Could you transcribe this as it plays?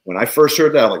when I first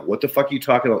heard that, I'm like, what the fuck are you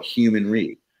talking about human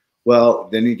read? Well,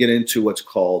 then you get into what's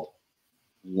called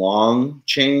long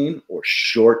chain or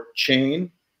short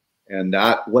chain. And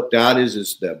what that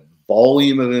is the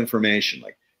volume of information.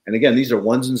 Like, and again, these are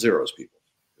ones and zeros, people.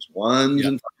 There's ones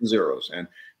and fucking zeros. And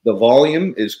the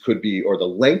volume could be, or the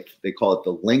length, they call it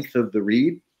the length of the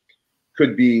read,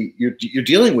 could be, you're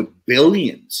dealing with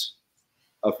billions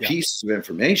of pieces of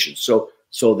information.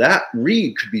 So that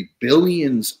read could be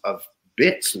billions of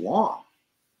bits long.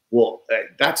 Well,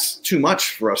 that's too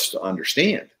much for us to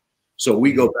understand. So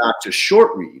we go back to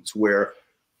short reads where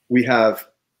we have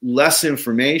less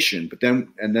information, but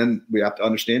then we have to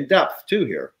understand depth too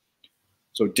here.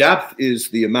 So depth is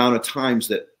the amount of times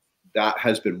that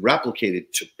has been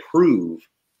replicated to prove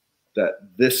that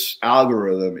this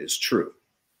algorithm is true.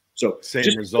 So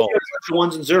same result.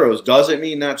 Ones and zeros doesn't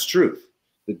mean that's truth.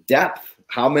 The depth,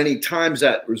 how many times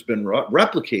that has been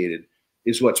replicated,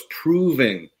 is what's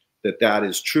proving that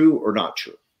is true or not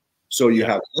true. So you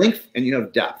have length and you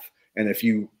have depth. And if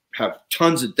you have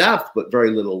tons of depth but very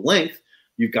little length,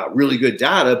 you've got really good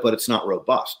data, but it's not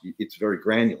robust. It's very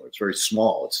granular. It's very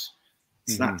small. It's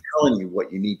not telling you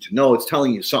what you need to know. It's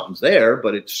telling you something's there,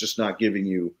 but it's just not giving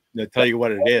you. They'll tell you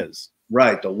what it is.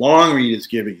 Right. The long read is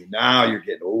giving you. Now you're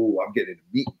getting, I'm getting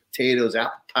meat, potatoes,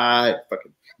 apple pie,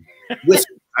 fucking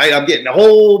whiskey. Right? I'm getting a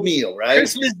whole meal, right?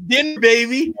 Christmas dinner,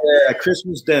 baby. Yeah,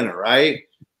 Christmas dinner, right?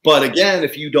 But again,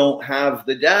 if you don't have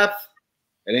the depth,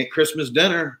 it ain't Christmas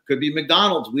dinner. Could be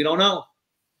McDonald's. We don't know,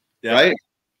 right?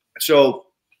 So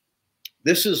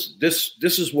this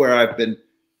is where I've been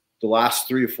the last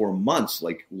 3 or 4 months,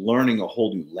 like learning a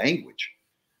whole new language,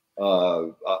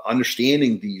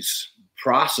 understanding these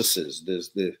processes.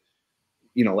 There's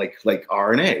like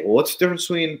RNA. Well, what's the difference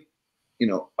between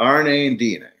RNA and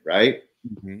DNA, right?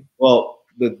 Mm-hmm. Well,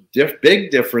 the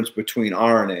big difference between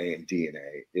RNA and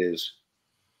DNA is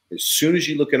as soon as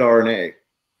you look at RNA,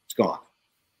 it's gone.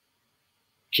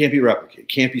 Can't be replicated,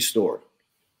 can't be stored.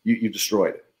 You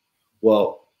destroyed it.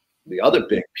 Well, the other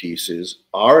big piece is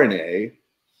RNA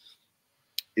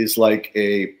is like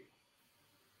a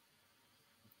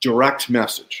direct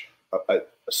message, a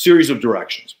series of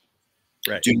directions.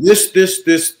 Right. Do this,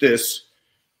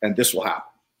 and this will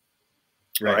happen.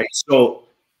 Right. So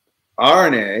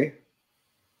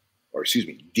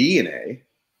DNA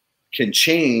can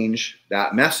change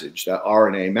that message, that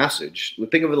RNA message.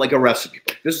 Think of it like a recipe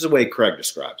book. This is the way Craig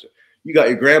describes it. You got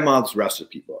your grandma's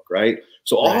recipe book, right?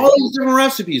 So all these different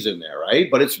recipes in there,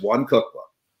 right? But it's one cookbook.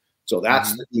 So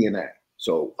that's the DNA.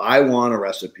 So I want a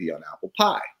recipe on apple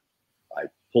pie. I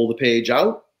pull the page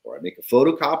out or I make a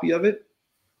photocopy of it.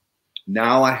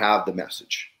 Now I have the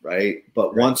message, right?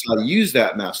 But once I use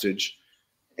that message,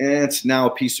 and it's now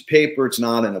a piece of paper, it's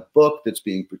not in a book that's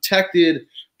being protected.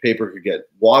 Paper could get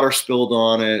water spilled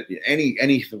on it.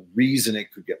 Any reason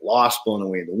it could get lost, blown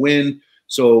away in the wind.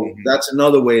 So that's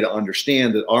another way to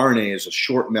understand that RNA is a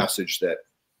short message that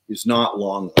is not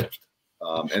long-lived.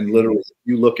 And literally, if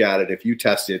you look at it, if you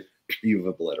test it, you've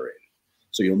obliterated.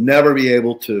 So you'll never be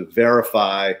able to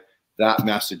verify that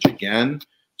message again.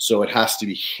 So it has to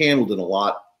be handled in a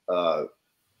lot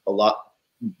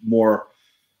more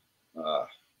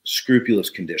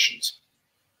scrupulous conditions.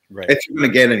 Right. If you're going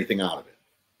to get anything out of it.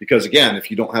 Because again,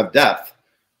 if you don't have depth,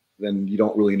 then you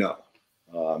don't really know.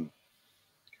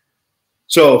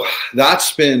 So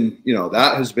that's been,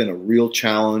 that has been a real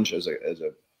challenge as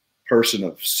a person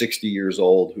of 60 years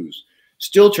old who's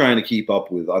still trying to keep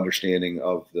up with understanding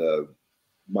of the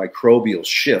microbial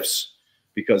shifts,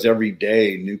 because every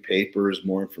day new papers,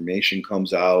 more information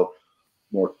comes out,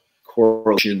 more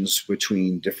correlations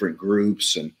between different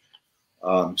groups. And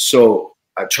so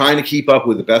I'm trying to keep up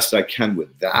with the best I can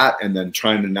with that, and then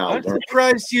trying to now I'm learn.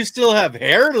 surprised you still have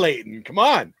hair, Leighton. Come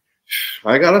on.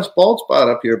 I got a bald spot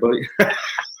up here, buddy.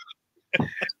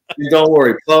 Don't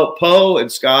worry. Poe and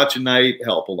Scotch and Night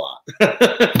help a lot.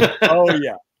 Oh,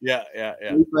 yeah. Yeah.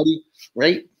 Everybody,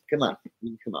 right? Come on.